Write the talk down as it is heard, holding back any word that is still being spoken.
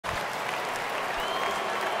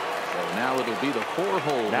Now it'll be the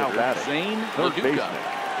 4-hole Now hitter, Zane LaDuca.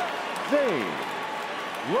 Zane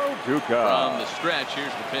LaDuca. From the stretch,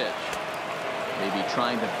 here's the pitch. Maybe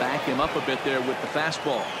trying to back him up a bit there with the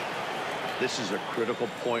fastball. This is a critical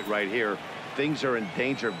point right here. Things are in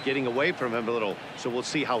danger of getting away from him a little, so we'll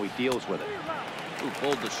see how he deals with it. Who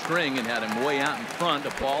pulled the string and had him way out in front,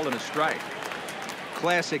 a ball and a strike.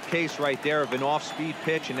 Classic case right there of an off-speed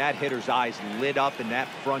pitch, and that hitter's eyes lit up and that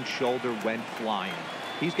front shoulder went flying.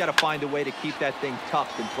 He's got to find a way to keep that thing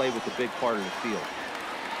tucked and play with the big part of the field.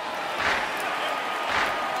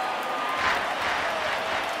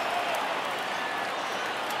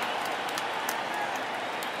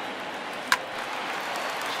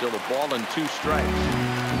 Still a ball and 2 strikes.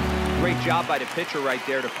 Great job by the pitcher right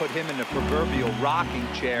there to put him in the proverbial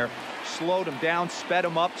rocking chair. Slowed him down, sped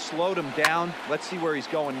him up, slowed him down. Let's see where he's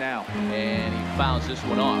going now. And he fouls this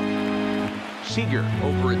one off. Seager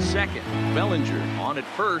over at second. Bellinger on at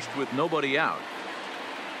first with nobody out.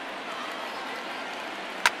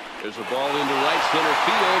 There's a ball into right center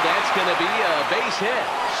field. That's going to be a base hit.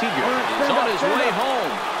 Seager is on his way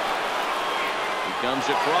home. He comes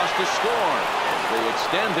across to score. They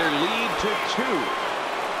extend their lead to 2.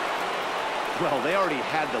 Well, they already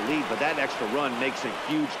had the lead, but that extra run makes a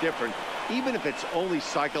huge difference. Even if it's only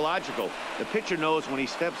psychological, the pitcher knows when he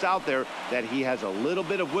steps out there that he has a little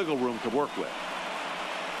bit of wiggle room to work with.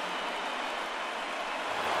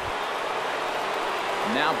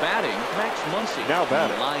 Now batting, Max Muncy. Now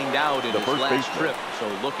batting, he lined out in the his first last baseman. trip, so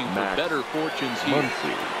looking for better fortunes here.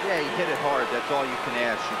 Muncy. Yeah, he hit it hard. That's all you can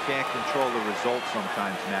ask. You can't control the result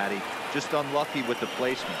sometimes, Matty. Just unlucky with the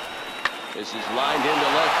placement. This is lined into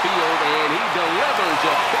left field, and he delivers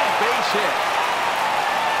a big base hit.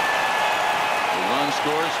 The run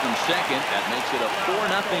scores from second. That makes it a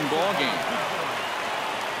 4-0 ball game.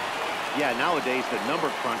 Yeah, nowadays the number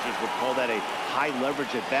crunchers would call that a high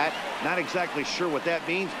leverage at bat. Not exactly sure what that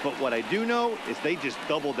means, but what I do know is they just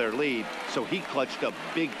doubled their lead, so he clutched up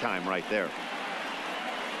big time right there.